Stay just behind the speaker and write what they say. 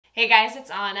Hey guys, it's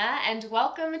Anna and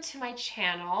welcome to my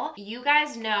channel. You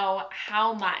guys know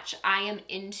how much I am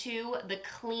into the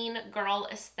clean girl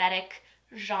aesthetic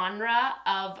genre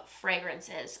of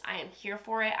fragrances. I am here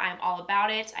for it. I'm all about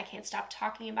it. I can't stop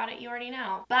talking about it. You already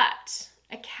know. But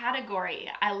a category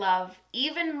I love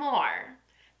even more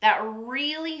that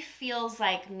really feels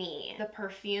like me, the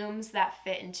perfumes that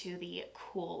fit into the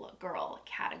cool girl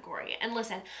category. And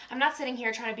listen, I'm not sitting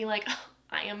here trying to be like, oh,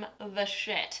 I am the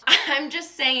shit. I'm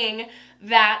just saying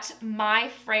that my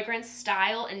fragrance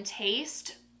style and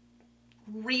taste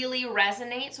really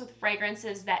resonates with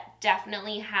fragrances that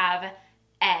definitely have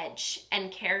edge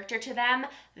and character to them.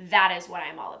 That is what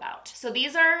I'm all about. So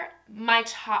these are my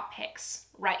top picks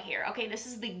right here. Okay, this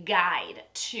is the guide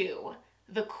to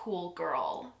the cool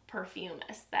girl perfume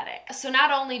aesthetic. So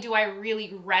not only do I really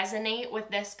resonate with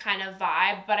this kind of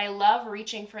vibe, but I love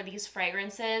reaching for these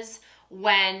fragrances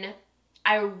when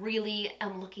I really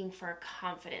am looking for a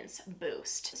confidence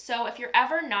boost. So if you're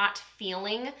ever not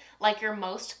feeling like your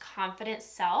most confident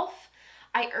self,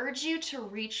 I urge you to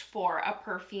reach for a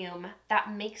perfume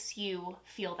that makes you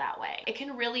feel that way. It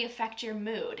can really affect your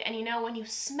mood. And you know, when you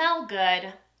smell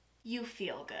good, you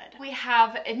feel good. We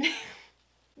have an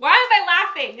why am I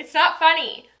laughing? It's not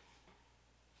funny.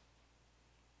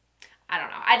 I don't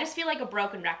know. I just feel like a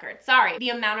broken record. Sorry. The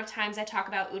amount of times I talk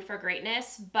about Oud for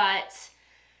Greatness, but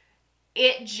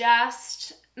it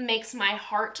just makes my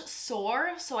heart soar,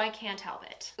 so I can't help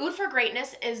it. Oud for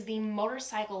Greatness is the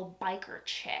motorcycle biker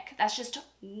chick that's just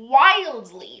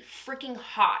wildly freaking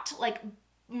hot, like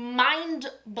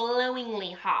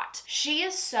mind-blowingly hot. She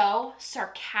is so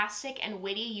sarcastic and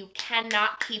witty, you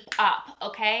cannot keep up,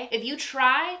 okay? If you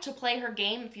try to play her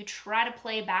game, if you try to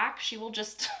play back, she will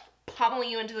just pummel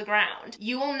you into the ground.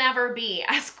 You will never be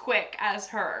as quick as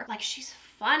her. Like, she's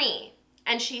funny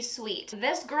and she's sweet.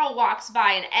 This girl walks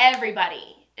by and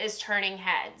everybody is turning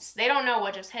heads. They don't know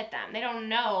what just hit them. They don't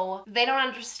know. They don't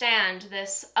understand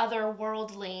this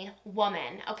otherworldly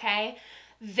woman, okay?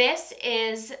 This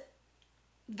is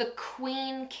the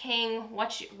queen, king,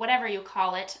 whatever you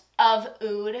call it, of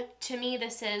oud. To me,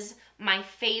 this is my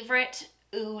favorite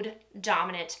oud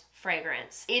dominant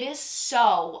fragrance. It is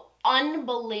so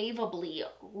unbelievably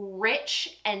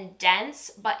rich and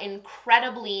dense, but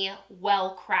incredibly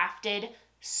well crafted,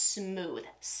 smooth,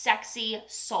 sexy,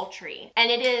 sultry.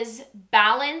 And it is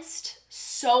balanced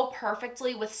so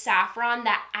perfectly with saffron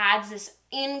that adds this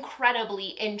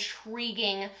incredibly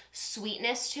intriguing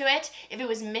sweetness to it. If it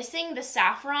was missing the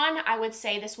saffron, I would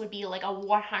say this would be like a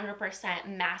 100%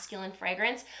 masculine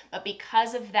fragrance. But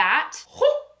because of that,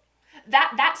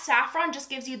 that saffron just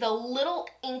gives you the little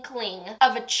inkling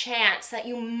of a chance that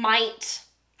you might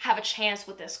have a chance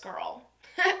with this girl.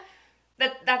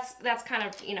 That's kind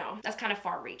of, you know, that's kind of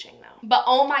far reaching though. But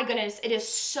oh my goodness, it is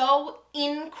so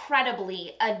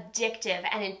incredibly addictive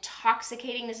and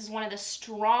intoxicating. This is one of the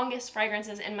strongest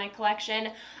fragrances in my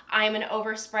collection. I'm an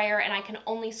oversprayer and I can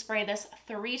only spray this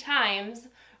 3 times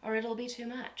or it'll be too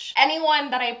much.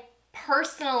 Anyone that I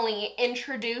personally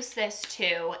introduce this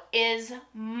to is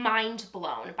mind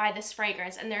blown by this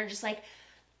fragrance and they're just like,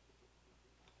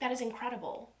 that is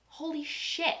incredible. Holy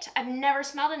shit, I've never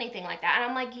smelled anything like that. And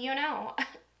I'm like, you know,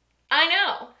 I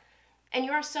know. And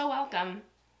you are so welcome.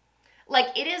 Like,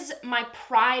 it is my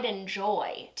pride and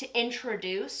joy to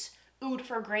introduce Oud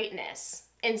for Greatness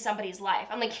in somebody's life.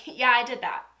 I'm like, yeah, I did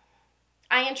that.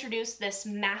 I introduced this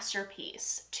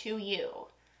masterpiece to you.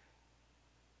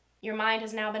 Your mind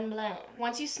has now been blown.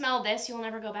 Once you smell this, you'll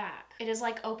never go back. It is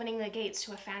like opening the gates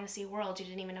to a fantasy world you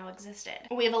didn't even know existed.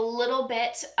 We have a little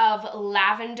bit of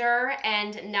lavender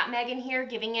and nutmeg in here,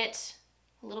 giving it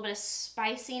a little bit of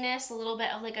spiciness, a little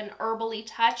bit of like an herbally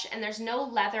touch, and there's no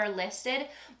leather listed,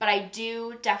 but I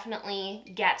do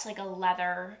definitely get like a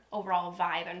leather overall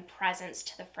vibe and presence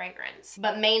to the fragrance.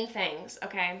 But main things,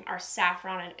 okay, are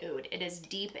saffron and oud. It is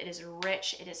deep, it is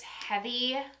rich, it is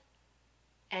heavy,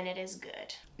 and it is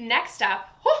good. Next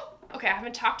up, okay, I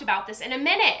haven't talked about this in a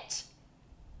minute.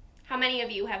 How many of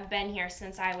you have been here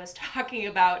since I was talking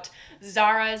about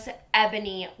Zara's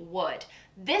Ebony Wood?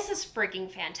 This is freaking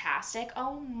fantastic.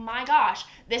 Oh my gosh.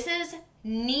 This is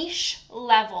niche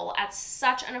level at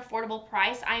such an affordable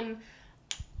price.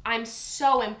 I'm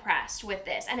so impressed with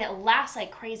this, and it lasts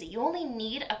like crazy. You only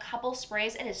need a couple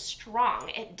sprays. It is strong.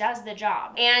 It does the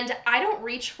job. And I don't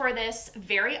reach for this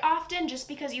very often just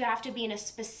because you have to be in a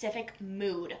specific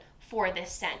mood for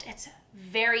this scent. It's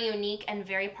very unique and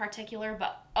very particular,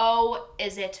 but oh,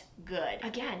 is it good.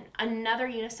 Again, another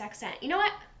unisex scent. You know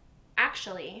what?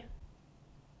 Actually,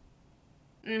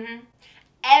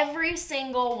 every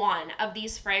single one of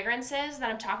these fragrances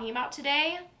that I'm talking about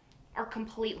today are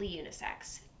completely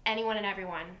unisex. anyone and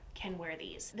everyone can wear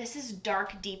these. This is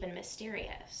dark, deep, and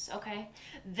mysterious, okay?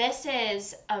 This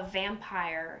is a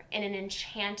vampire in an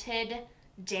enchanted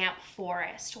damp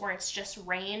forest where it's just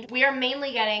rained. We are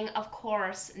mainly getting, of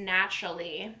course,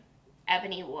 naturally,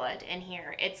 ebony wood in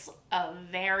here. It's a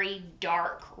very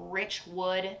dark, rich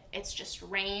wood. It's just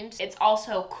rained. It's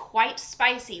also quite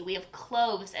spicy. We have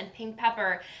cloves and pink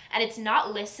pepper, and it's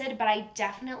not listed, but I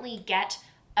definitely get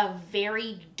a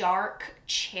very dark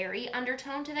cherry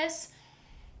undertone to this.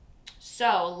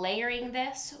 So layering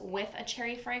this with a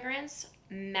cherry fragrance,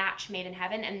 match made in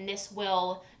heaven, and this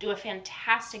will do a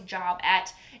fantastic job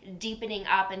at deepening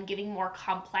up and giving more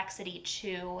complexity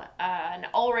to an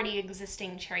already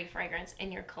existing cherry fragrance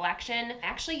in your collection. I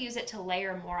actually use it to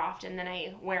layer more often than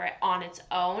I wear it on its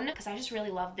own because I just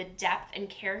really love the depth and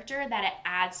character that it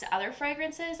adds to other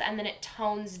fragrances, and then it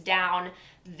tones down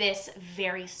this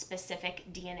very specific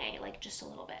DNA, like just a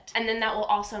little bit. And then that will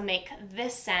also make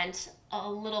this scent a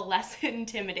little less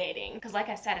intimidating because, like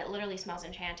I said, it literally smells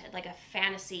enchanted, like a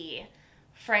fantasy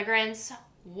fragrance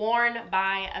worn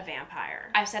by a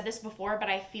vampire. I've said this before, but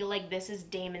I feel like this is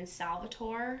Damon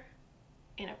Salvatore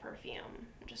in a perfume.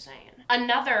 I'm just saying.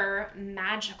 Another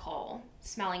magical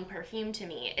smelling perfume to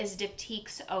me is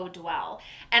Diptyque Eau Duelle.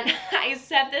 And I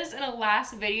said this in a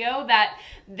last video that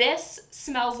this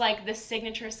smells like the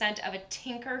signature scent of a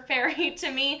Tinker Fairy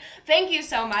to me. Thank you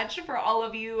so much for all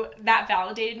of you that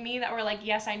validated me, that were like,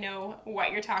 yes, I know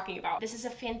what you're talking about. This is a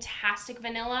fantastic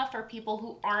vanilla for people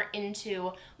who aren't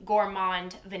into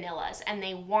gourmand vanillas and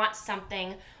they want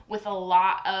something with a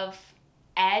lot of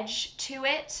edge to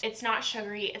it. It's not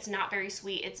sugary, it's not very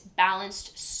sweet, it's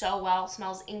balanced so well,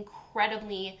 smells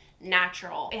incredibly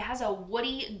natural. It has a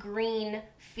woody green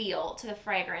feel to the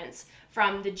fragrance.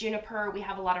 From the juniper, we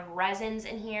have a lot of resins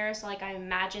in here, so like I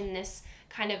imagine this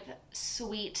kind of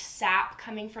sweet sap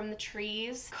coming from the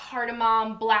trees.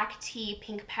 Cardamom, black tea,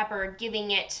 pink pepper,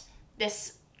 giving it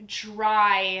this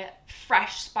dry,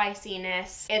 fresh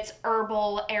spiciness. It's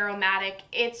herbal, aromatic.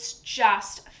 It's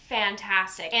just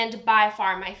fantastic, and by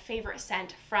far my favorite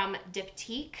scent from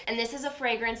Diptyque. And this is a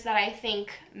fragrance that I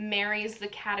think marries the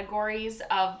categories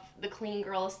of the clean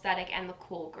girl aesthetic and the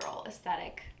cool girl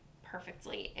aesthetic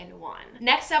perfectly in one.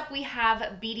 Next up, we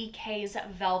have BDK's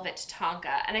Velvet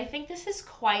Tonka, and I think this is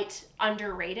quite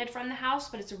underrated from the house,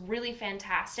 but it's really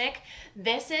fantastic.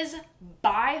 This is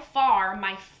by far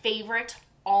my favorite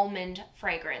almond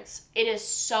fragrance. It is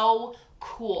so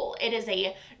cool. It is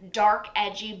a dark,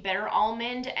 edgy, bitter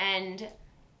almond, and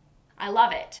I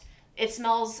love it. It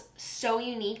smells so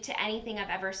unique to anything I've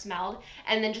ever smelled.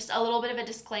 And then just a little bit of a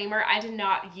disclaimer, I did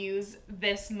not use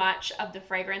this much of the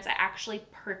fragrance. I actually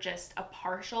purchased a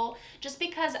partial just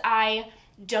because I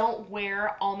don't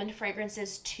wear almond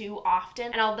fragrances too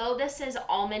often. And although this is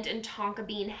almond and tonka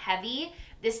bean heavy,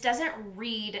 this doesn't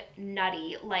read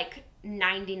nutty like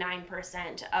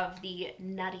 99% of the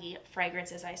nutty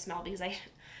fragrances I smell, because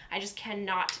I just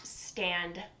cannot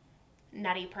stand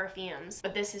nutty perfumes.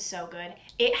 But this is so good.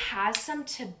 It has some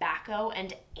tobacco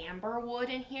and amber wood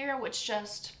in here, which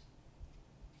just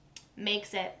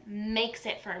makes it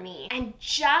for me. And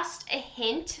just a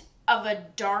hint of a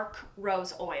dark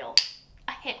rose oil.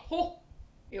 A hint. Oh,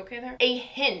 you okay there? A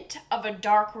hint of a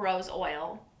dark rose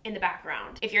oil in the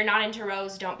background. If you're not into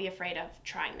rose, don't be afraid of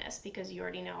trying this, because you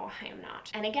already know I am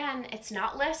not. And again, it's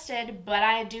not listed, but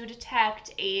I do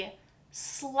detect a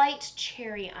slight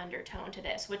cherry undertone to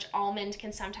this, which almond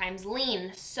can sometimes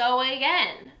lean. So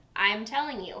again, I'm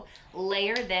telling you,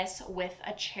 layer this with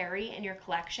a cherry in your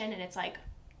collection and it's like,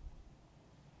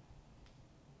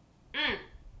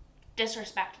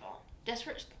 disrespectful.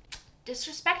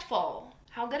 Disrespectful.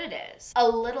 How good it is. A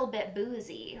little bit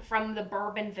boozy from the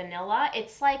bourbon vanilla.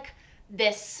 It's like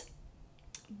this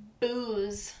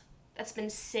booze that's been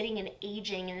sitting and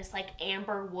aging in this like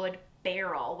amber wood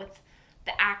barrel with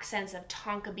the accents of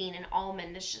tonka bean and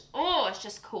almond. It's just, oh, it's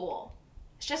just cool.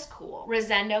 It's just cool.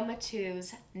 Rosendo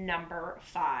Mateu's number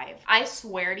 5. I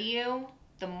swear to you,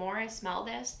 the more I smell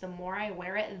this, the more I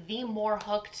wear it, the more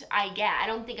hooked I get. I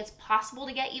don't think it's possible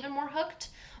to get even more hooked,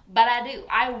 but I do.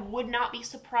 I would not be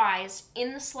surprised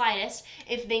in the slightest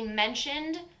if they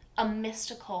mentioned a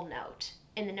mystical note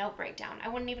in the note breakdown. I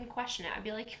wouldn't even question it. I'd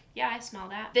be like, yeah, I smell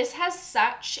that. This has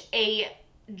such a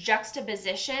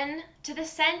juxtaposition to the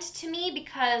scent to me,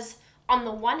 because on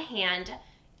the one hand,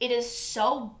 it is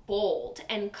so bold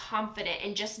and confident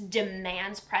and just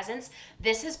demands presence.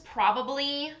 This is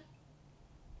probably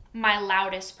my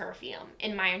loudest perfume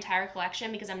in my entire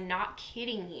collection, because I'm not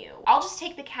kidding you. I'll just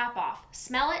take the cap off,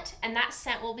 smell it, and that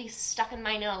scent will be stuck in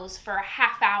my nose for a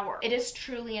half hour. It is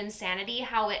truly insanity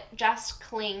how it just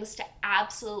clings to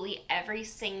absolutely every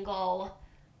single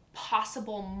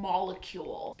possible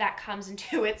molecule that comes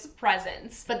into its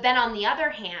presence. But then on the other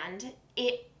hand,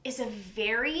 it is a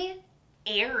very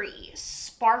airy,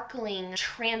 sparkling,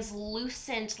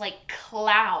 translucent, like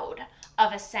cloud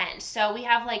of a scent. So we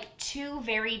have like two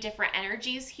very different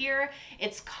energies here.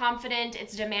 It's confident,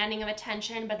 it's demanding of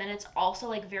attention, but then it's also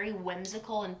like very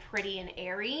whimsical and pretty and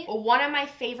airy. One of my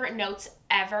favorite notes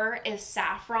ever is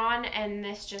saffron, and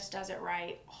this just does it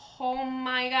right. Oh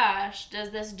my gosh,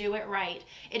 does this do it right?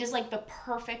 It is like the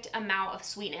perfect amount of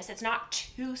sweetness. It's not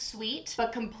too sweet,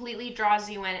 but completely draws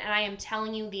you in. And I am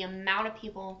telling you, the amount of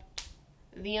people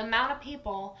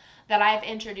that I've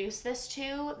introduced this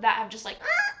to that have just like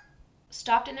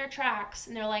stopped in their tracks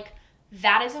and they're like,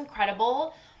 that is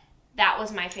incredible. That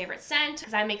was my favorite scent,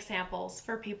 because I make samples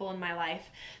for people in my life.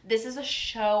 This is a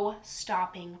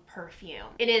show-stopping perfume.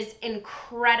 It is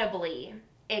incredibly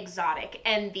exotic,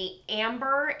 and the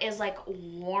amber is like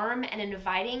warm and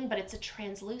inviting, but it's a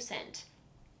translucent,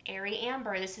 airy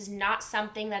amber. This is not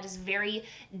something that is very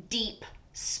deep,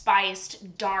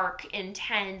 spiced, dark,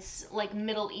 intense, like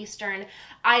Middle Eastern.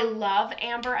 I love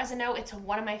amber as a note. It's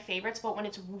one of my favorites, but when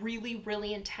it's really,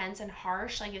 really intense and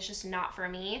harsh, like it's just not for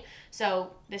me.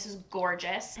 So this is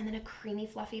gorgeous. And then a creamy,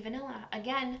 fluffy vanilla.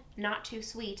 Again, not too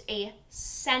sweet. A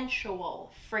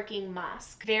sensual freaking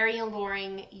musk. Very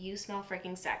alluring. You smell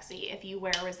freaking sexy if you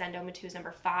wear Rosendo Mateu's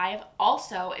number 5.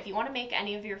 Also, if you want to make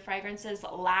any of your fragrances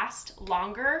last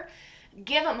longer,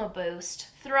 give them a boost,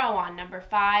 throw on number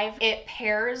 5. It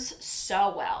pairs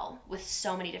so well with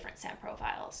so many different scent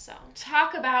profiles. So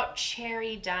talk about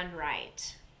cherry done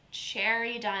right.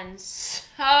 Cherry done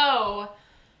so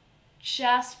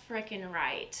just freaking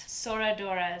right. Sora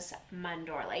Dora's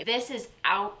Mandorle. This is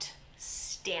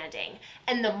outstanding.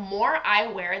 And the more I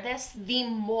wear this, the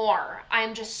more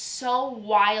I'm just so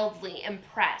wildly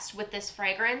impressed with this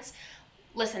fragrance.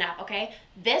 Listen up, okay?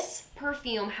 This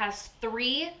perfume has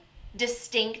 3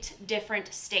 distinct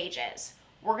different stages.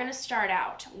 We're gonna start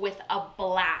out with a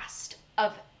blast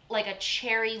of like a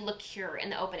cherry liqueur in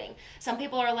the opening. Some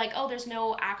people are like, oh, there's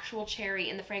no actual cherry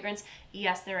in the fragrance.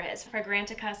 Yes, there is.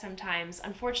 Fragrantica sometimes,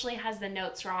 unfortunately, has the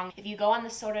notes wrong. If you go on the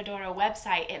Sora Dora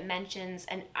website, it mentions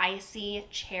an icy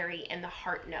cherry in the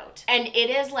heart note. And it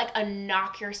is like a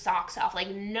knock your socks off,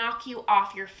 like knock you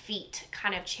off your feet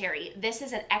kind of cherry. This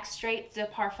is an Extrait de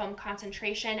Parfum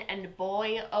concentration, and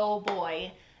boy, oh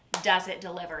boy, does it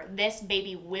deliver. This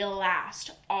baby will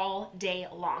last all day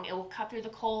long. It will cut through the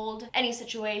cold, any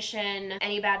situation,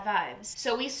 any bad vibes.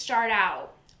 So we start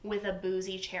out with a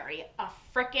boozy cherry, a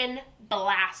frickin'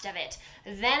 blast of it.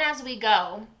 Then as we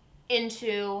go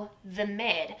into the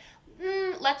mid,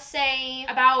 let's say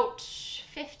about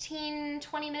 15,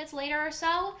 20 minutes later or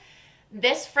so,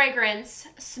 this fragrance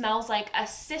smells like a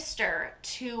sister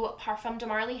to Parfum de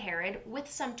Marly Herod with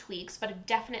some tweaks, but a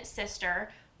definite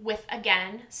sister with,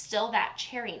 again, still that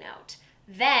cherry note.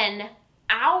 Then,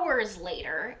 hours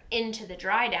later, into the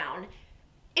dry down,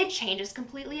 it changes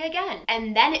completely again.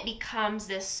 And then it becomes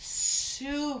this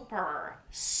super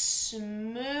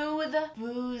smooth,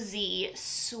 boozy,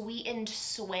 sweetened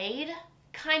suede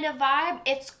kind of vibe.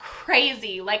 It's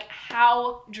crazy, like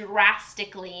how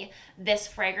drastically this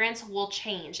fragrance will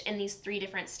change in these 3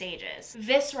 different stages.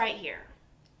 This right here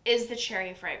is the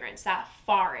cherry fragrance that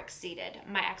far exceeded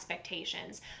my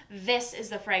expectations. This is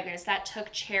the fragrance that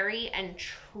took cherry and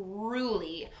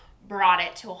truly brought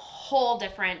it to a whole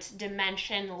different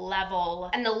dimension, level.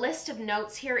 And the list of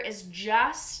notes here is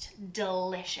just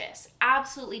delicious,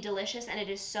 absolutely delicious, and it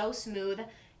is so smooth,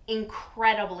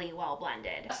 incredibly well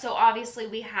blended. So obviously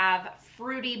we have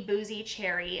fruity, boozy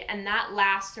cherry, and that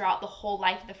lasts throughout the whole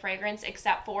life of the fragrance,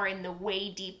 except for in the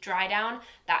way deep dry down,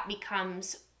 that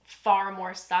becomes far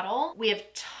more subtle. We have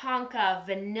tonka,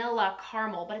 vanilla,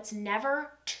 caramel, but it's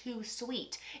never too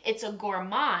sweet. It's a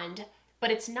gourmand,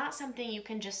 but it's not something you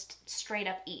can just straight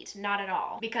up eat, not at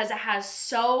all, because it has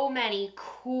so many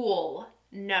cool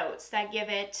notes that give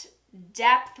it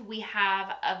depth. We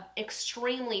have an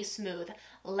extremely smooth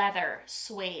leather,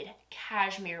 suede,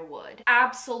 cashmere wood.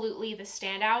 Absolutely the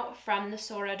standout from the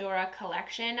Sora Dora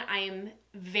collection. I am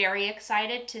very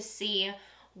excited to see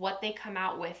what they come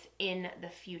out with in the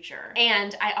future.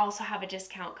 And I also have a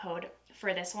discount code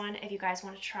for this one if you guys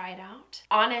want to try it out.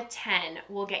 On a 10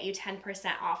 will get you 10%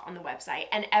 off on the website.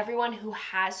 And everyone who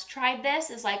has tried this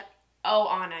is like, oh,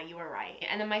 Anna, you were right.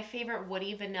 And then my favorite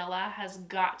woody vanilla has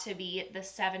got to be the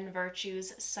 7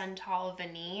 Virtues Santal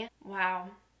Vanille.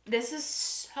 Wow. This is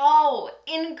so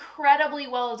incredibly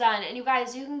well done. And you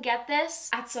guys, you can get this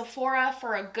at Sephora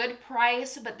for a good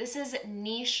price, but this is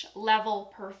niche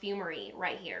level perfumery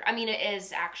right here. I mean, it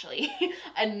is actually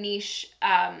a niche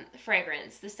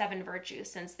fragrance, the 7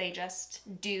 Virtues, since they just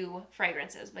do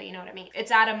fragrances, but you know what I mean.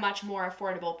 It's at a much more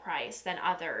affordable price than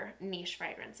other niche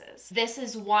fragrances. This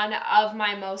is one of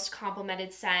my most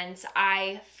complimented scents.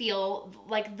 I feel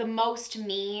like the most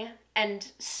me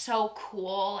and so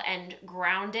cool and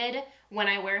grounded when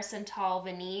I wear Santal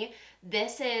Vanille.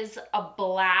 This is a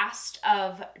blast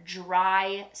of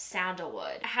dry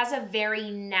sandalwood. It has a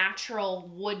very natural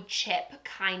wood chip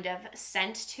kind of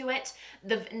scent to it.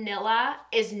 The vanilla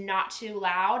is not too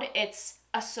loud. It's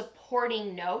a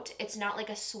supporting note. It's not like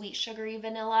a sweet sugary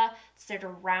vanilla. It's there to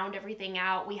round everything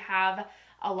out. We have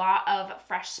a lot of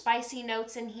fresh spicy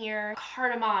notes in here,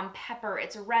 cardamom, pepper,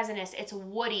 it's resinous, it's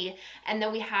woody, and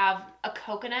then we have a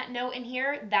coconut note in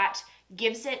here that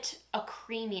gives it a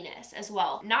creaminess as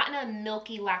well. Not in a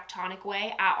milky lactonic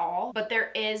way at all, but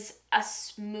there is a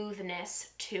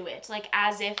smoothness to it, like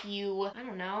as if you, I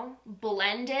don't know,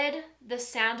 blended the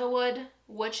sandalwood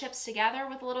wood chips together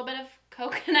with a little bit of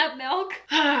coconut milk.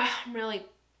 I'm really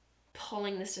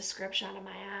pulling this description out of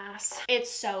my ass.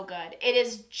 It's so good. It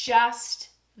is just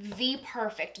the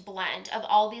perfect blend of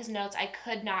all these notes. I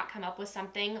could not come up with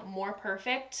something more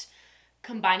perfect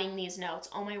combining these notes.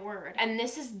 Oh my word. And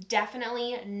this is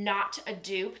definitely not a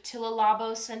dupe to Le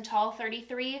Labo's Santal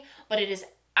 33, but it is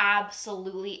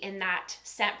absolutely in that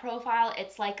scent profile.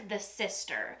 It's like the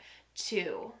sister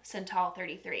to Santal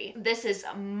 33. This is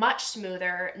much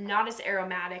smoother, not as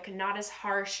aromatic, not as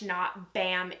harsh, not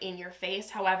bam in your face.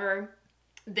 However,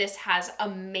 this has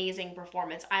amazing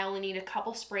performance. I only need a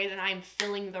couple sprays and I am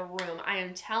filling the room. I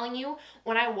am telling you,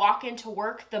 when I walk into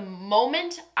work, the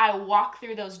moment I walk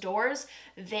through those doors,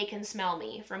 they can smell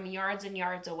me from yards and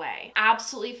yards away.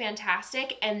 Absolutely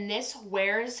fantastic. And this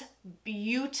wears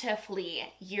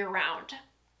beautifully year-round.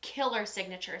 Killer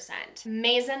signature scent.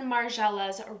 Maison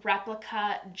Margiela's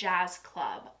Replica Jazz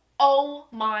Club. Oh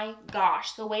my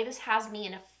gosh, the way this has me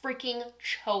in a freaking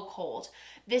chokehold.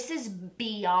 This is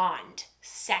beyond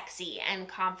sexy and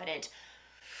confident.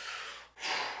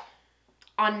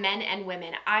 On men and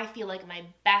women, I feel like my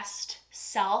best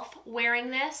self wearing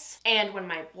this. And when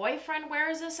my boyfriend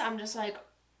wears this, I'm just like,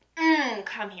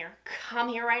 come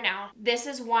here right now. This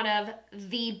is one of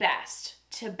the best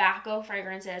tobacco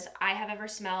fragrances I have ever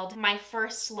smelled. My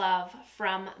first love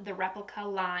from the Replica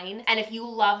line. And if you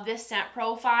love this scent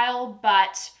profile,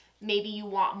 but maybe you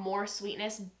want more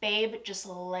sweetness, babe, just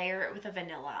layer it with a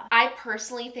vanilla. I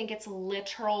personally think it's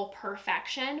literal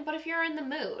perfection, but if you're in the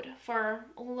mood for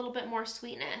a little bit more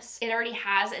sweetness, it already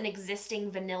has an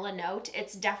existing vanilla note.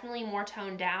 It's definitely more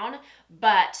toned down,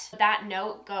 but that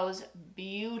note goes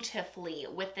beautifully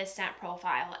with this scent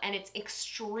profile, and it's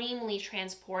extremely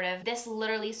transportive. This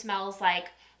literally smells like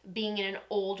being in an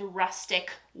old rustic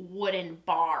wooden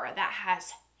bar that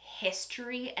has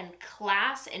history and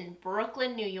class in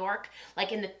Brooklyn, New York,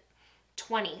 like in the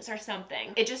 20s or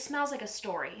something. It just smells like a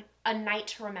story, a night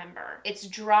to remember. It's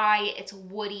dry, it's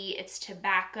woody, it's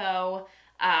tobacco,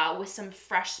 with some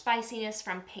fresh spiciness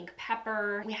from pink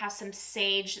pepper. We have some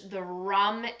sage. The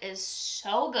rum is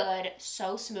so good,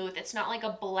 so smooth. It's not like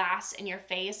a blast in your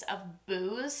face of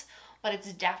booze, but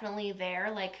it's definitely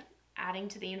there, like adding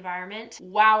to the environment.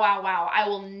 Wow, wow, wow. I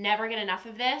will never get enough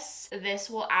of this. This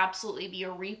will absolutely be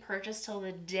a repurchase till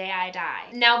the day I die.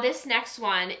 Now, this next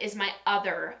one is my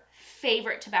other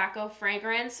favorite tobacco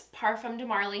fragrance. Parfum de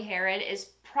Marly Herod is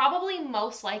probably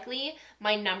most likely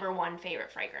my #1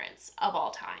 favorite fragrance of all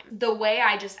time. The way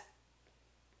I just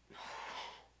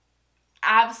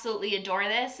absolutely adore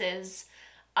this is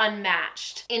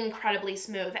unmatched, incredibly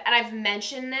smooth. And I've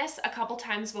mentioned this a couple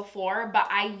times before, but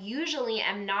I usually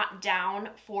am not down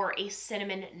for a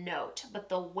cinnamon note, but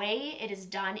the way it is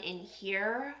done in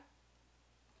here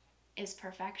is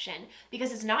perfection,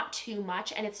 because it's not too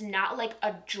much and it's not like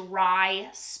a dry,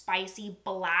 spicy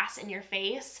blast in your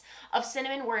face of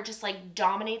cinnamon where it just like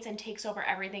dominates and takes over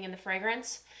everything in the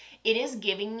fragrance. It is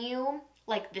giving you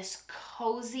like this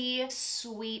cozy,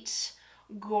 sweet,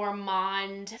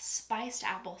 gourmand, spiced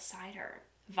apple cider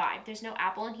vibe. There's no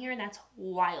apple in here, and that's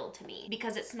wild to me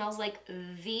because it smells like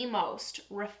the most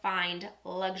refined,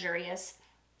 luxurious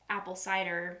apple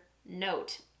cider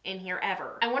note in here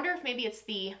ever. I wonder if maybe it's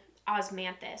the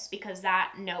osmanthus, because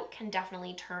that note can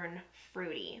definitely turn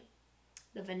fruity.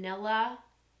 The vanilla,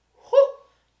 whew,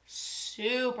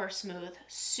 super smooth,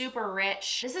 super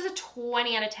rich. This is a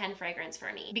 20 out of 10 fragrance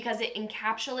for me because it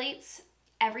encapsulates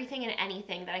everything and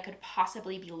anything that I could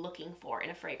possibly be looking for in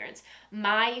a fragrance.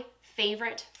 My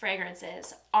favorite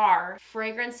fragrances are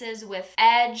fragrances with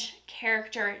edge,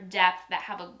 character, depth that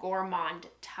have a gourmand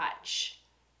touch.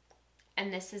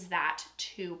 And this is that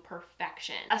to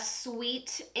perfection. A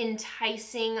sweet,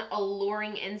 enticing,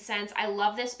 alluring incense. I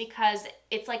love this because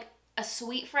it's like a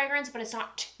sweet fragrance, but it's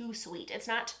not too sweet. It's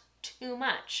not too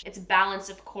much. It's balanced,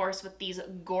 of course, with these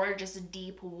gorgeous,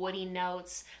 deep, woody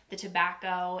notes, the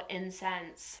tobacco,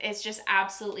 incense. It's just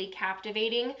absolutely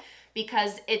captivating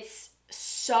because it's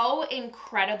so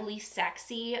incredibly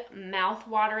sexy,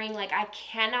 mouth-watering. Like, I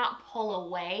cannot pull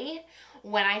away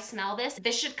when I smell this.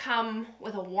 This should come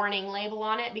with a warning label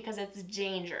on it because it's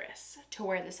dangerous to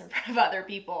wear this in front of other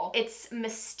people. It's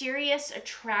mysterious,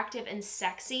 attractive, and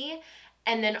sexy,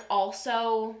 and then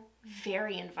also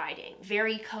very inviting,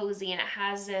 very cozy, and it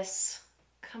has this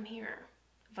come here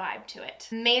vibe to it.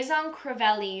 Maison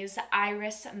Crivelli's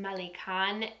Iris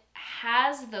Malikhan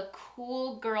has the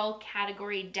cool girl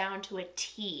category down to a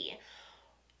T.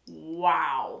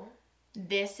 Wow,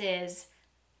 this is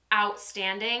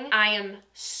outstanding. I am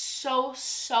so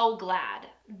glad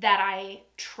that I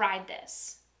tried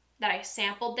this, that I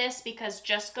sampled this, because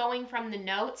just going from the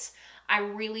notes, I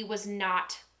really was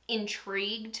not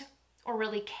intrigued or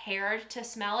really cared to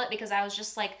smell it, because I was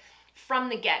just like, from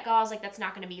the get-go, I was like, that's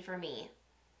not gonna be for me.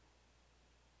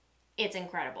 It's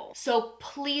incredible. So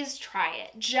please try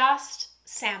it. Just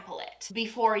sample it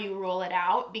before you roll it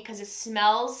out, because it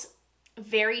smells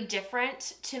very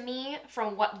different to me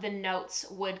from what the notes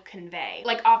would convey.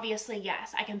 Like, obviously,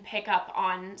 yes, I can pick up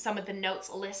on some of the notes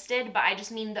listed, but I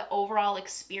just mean the overall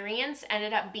experience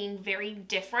ended up being very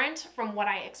different from what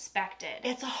I expected.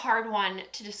 It's a hard one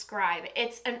to describe.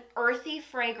 It's an earthy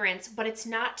fragrance, but it's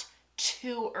not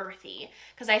too earthy,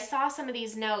 because I saw some of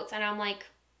these notes and I'm like,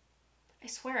 I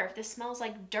swear, if this smells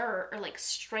like dirt or like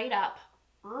straight up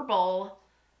herbal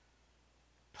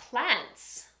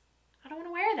plants, I don't want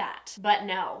to wear that. But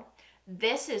no,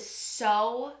 this is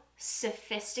so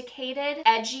sophisticated,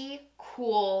 edgy,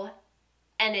 cool,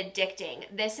 and addicting.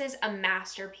 This is a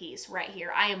masterpiece right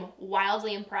here. I am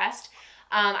wildly impressed.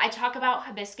 I talk about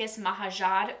Hibiscus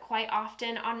Mahajad quite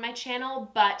often on my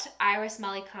channel, but Iris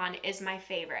Malikhan is my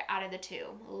favorite out of the two.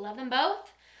 Love them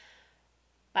both,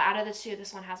 but out of the two,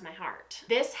 this one has my heart.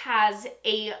 This has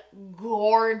a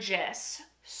gorgeous,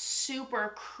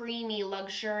 super creamy,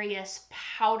 luxurious,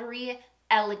 powdery,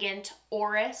 elegant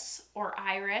orris or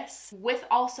iris, with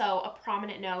also a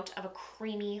prominent note of a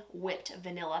creamy whipped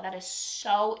vanilla that is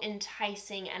so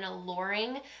enticing and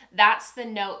alluring. That's the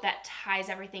note that ties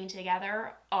everything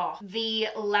together. Oh, the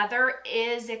leather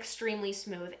is extremely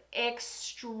smooth, and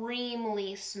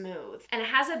it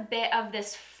has a bit of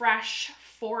this fresh,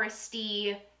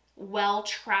 foresty,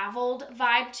 well-traveled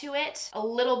vibe to it. A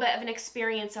little bit of an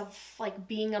experience of like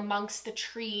being amongst the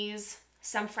trees,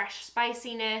 some fresh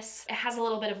spiciness. It has a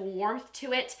little bit of warmth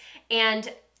to it,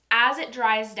 and as it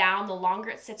dries down, the longer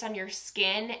it sits on your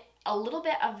skin, a little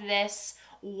bit of this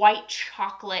white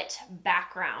chocolate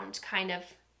background kind of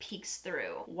peeks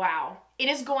through. Wow. It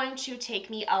is going to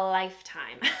take me a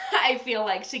lifetime, I feel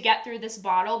like, to get through this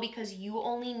bottle, because you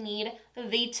only need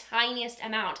the tiniest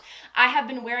amount. I have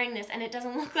been wearing this and it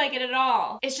doesn't look like it at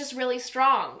all. It's just really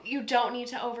strong. You don't need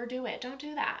to overdo it. Don't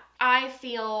do that. I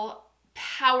feel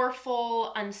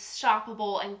powerful,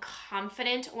 unstoppable, and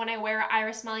confident when I wear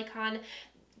Iris Malikhan.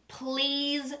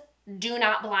 Please do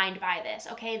not blind buy this,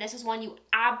 okay? This is one you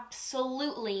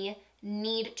absolutely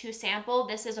need to sample.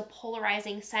 This is a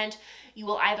polarizing scent. You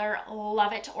will either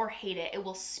love it or hate it. It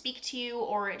will speak to you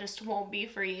or it just won't be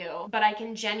for you. But I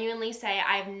can genuinely say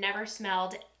I've never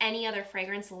smelled any other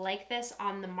fragrance like this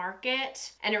on the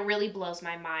market, and it really blows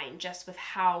my mind just with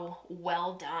how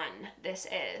well done this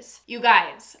is. You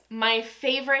guys, my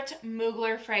favorite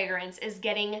Mugler fragrance is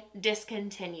getting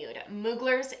discontinued.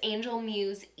 Mugler's Angel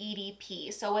Muse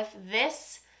EDP. So if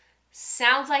this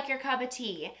sounds like your cup of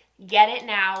tea, get it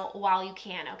now while you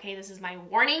can, okay? This is my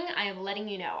warning. I am letting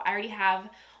you know. I already have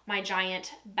my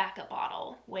giant backup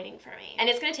bottle waiting for me. And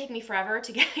it's gonna take me forever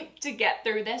to get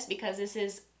through this, because this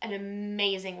is an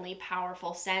amazingly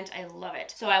powerful scent. I love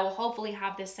it. So I will hopefully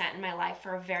have this scent in my life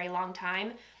for a very long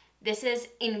time. This is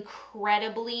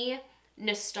incredibly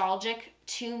nostalgic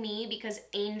to me because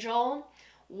Angel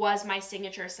was my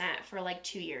signature scent for like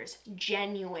 2 years.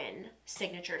 Genuine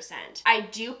signature scent. I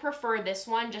do prefer this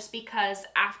one just because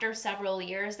after several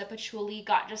years, the patchouli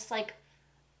got just like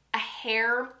a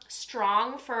hair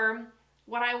strong for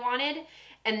what I wanted,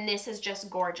 and this is just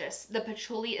gorgeous. The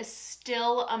patchouli is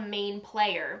still a main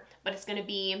player, but it's gonna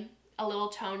be a little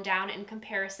toned down in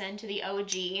comparison to the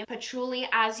OG. Patchouli,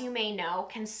 as you may know,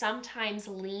 can sometimes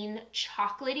lean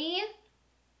chocolatey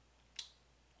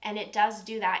And it does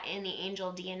do that in the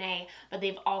Angel DNA, but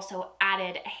they've also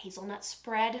added a hazelnut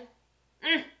spread.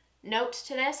 Note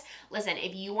to this, listen,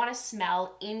 if you want to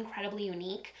smell incredibly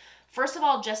unique, first of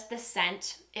all, just the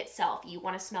scent itself, you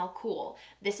want to smell cool.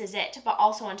 This is it. But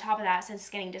also on top of that, since it's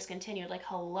getting discontinued, like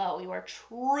hello, you are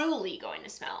truly going to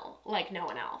smell like no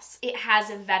one else. It has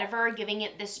a vetiver, giving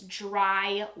it this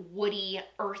dry, woody,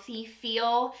 earthy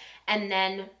feel, and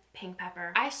then pink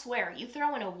pepper. I swear, you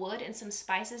throw in a wood and some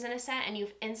spices in a scent and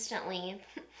you've instantly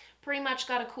pretty much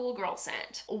got a cool girl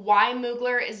scent. Why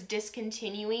Mugler is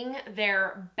discontinuing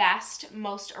their best,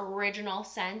 most original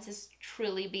scents is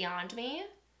truly beyond me.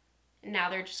 Now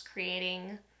they're just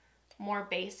creating more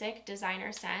basic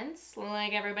designer scents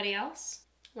like everybody else.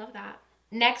 Love that.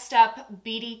 Next up,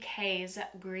 BDK's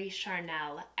Gris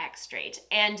Charnel Extrait.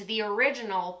 And the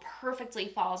original perfectly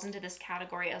falls into this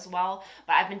category as well,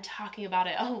 but I've been talking about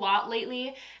it a lot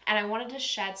lately, and I wanted to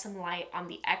shed some light on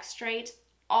the Extrait.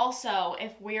 Also,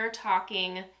 if we're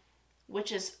talking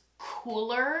which is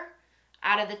cooler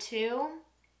out of the two,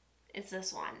 it's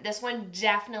this one. This one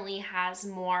definitely has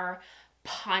more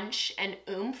punch and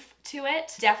oomph to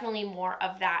it. Definitely more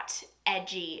of that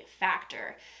edgy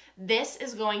factor. This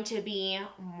is going to be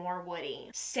more woody.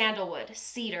 Sandalwood,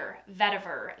 cedar,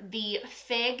 vetiver. The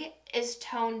fig is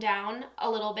toned down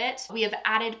a little bit. We have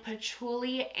added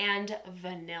patchouli and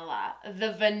vanilla.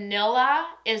 The vanilla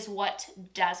is what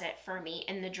does it for me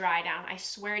in the dry down. I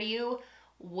swear to you,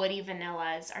 woody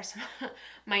vanillas are some of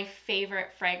my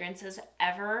favorite fragrances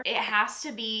ever. It has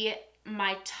to be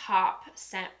my top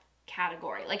scent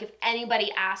category. Like if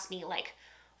anybody asked me like,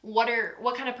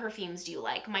 what kind of perfumes do you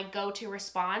like? My go-to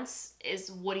response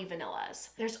is woody vanillas.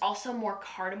 There's also more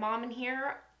cardamom in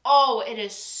here. Oh, it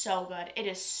is so good. It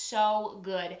is so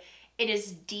good. It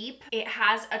is deep. It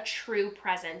has a true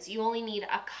presence. You only need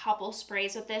a couple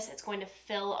sprays with this. It's going to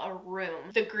fill a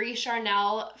room. The Gris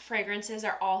Charnel fragrances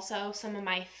are also some of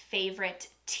my favorite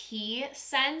tea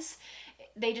scents.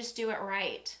 They just do it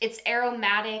right. It's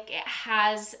aromatic, it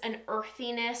has an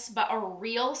earthiness, but a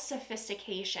real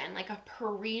sophistication, like a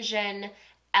Parisian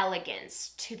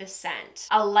elegance to the scent.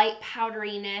 A light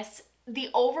powderiness. The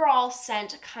overall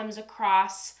scent comes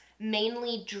across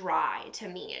mainly dry to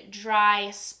me. Dry,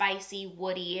 spicy,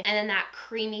 woody, and then that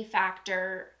creamy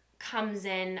factor comes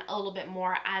in a little bit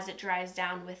more as it dries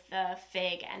down with the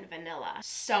fig and vanilla.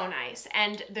 So nice.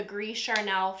 And the Gris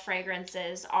Charnel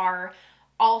fragrances are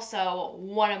also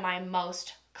one of my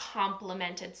most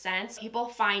complimented scents. People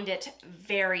find it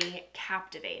very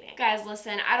captivating. Guys,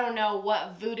 listen, I don't know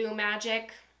what voodoo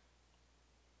magic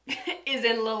is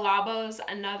in Le Labo's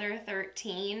Another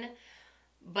 13,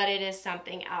 but it is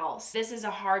something else. This is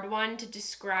a hard one to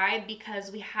describe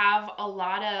because we have a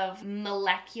lot of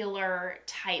molecular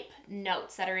type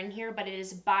notes that are in here, but it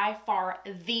is by far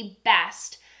the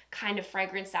best kind of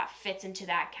fragrance that fits into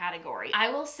that category.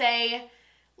 I will say,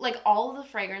 like all of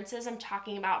the fragrances I'm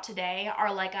talking about today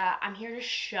are like a I'm here to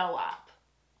show up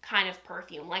kind of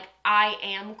perfume. Like I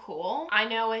am cool. I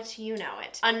know it, you know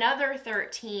it. Another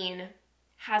 13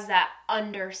 has that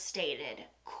understated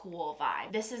cool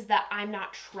vibe. This is that I'm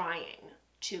not trying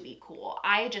to be cool.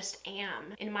 I just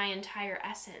am in my entire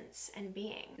essence and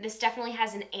being. This definitely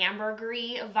has an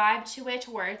ambergris vibe to it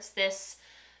where it's this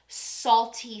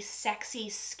salty, sexy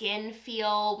skin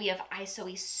feel. We have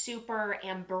ISOE Super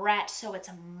Amberette, so it's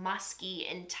musky,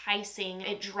 enticing.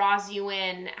 It draws you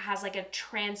in, has like a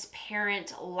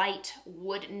transparent light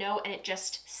wood note, and it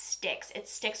just sticks. It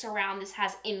sticks around. This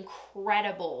has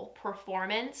incredible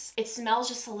performance. It smells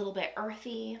just a little bit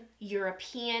earthy,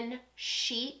 European,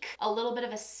 chic, a little bit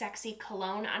of a sexy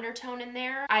cologne undertone in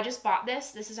there. I just bought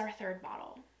this. This is our third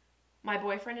bottle. My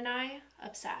boyfriend and I,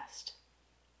 obsessed.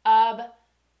 Obsessed.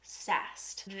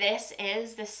 This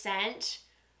is the scent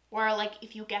where like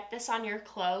if you get this on your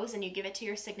clothes and you give it to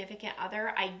your significant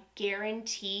other, I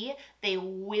guarantee they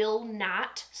will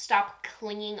not stop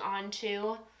clinging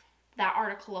onto that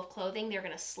article of clothing. They're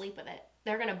gonna sleep with it.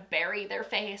 They're gonna bury their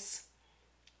face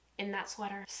in that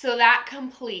sweater. So that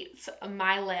completes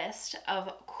my list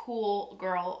of cool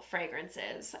girl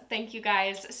fragrances. Thank you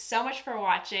guys so much for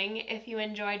watching. If you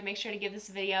enjoyed, make sure to give this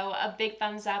video a big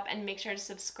thumbs up and make sure to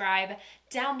subscribe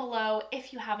down below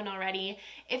if you haven't already.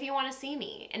 If you want to see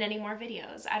me in any more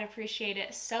videos, I'd appreciate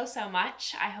it so, so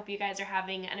much. I hope you guys are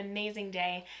having an amazing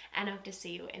day and I hope to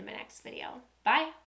see you in my next video. Bye!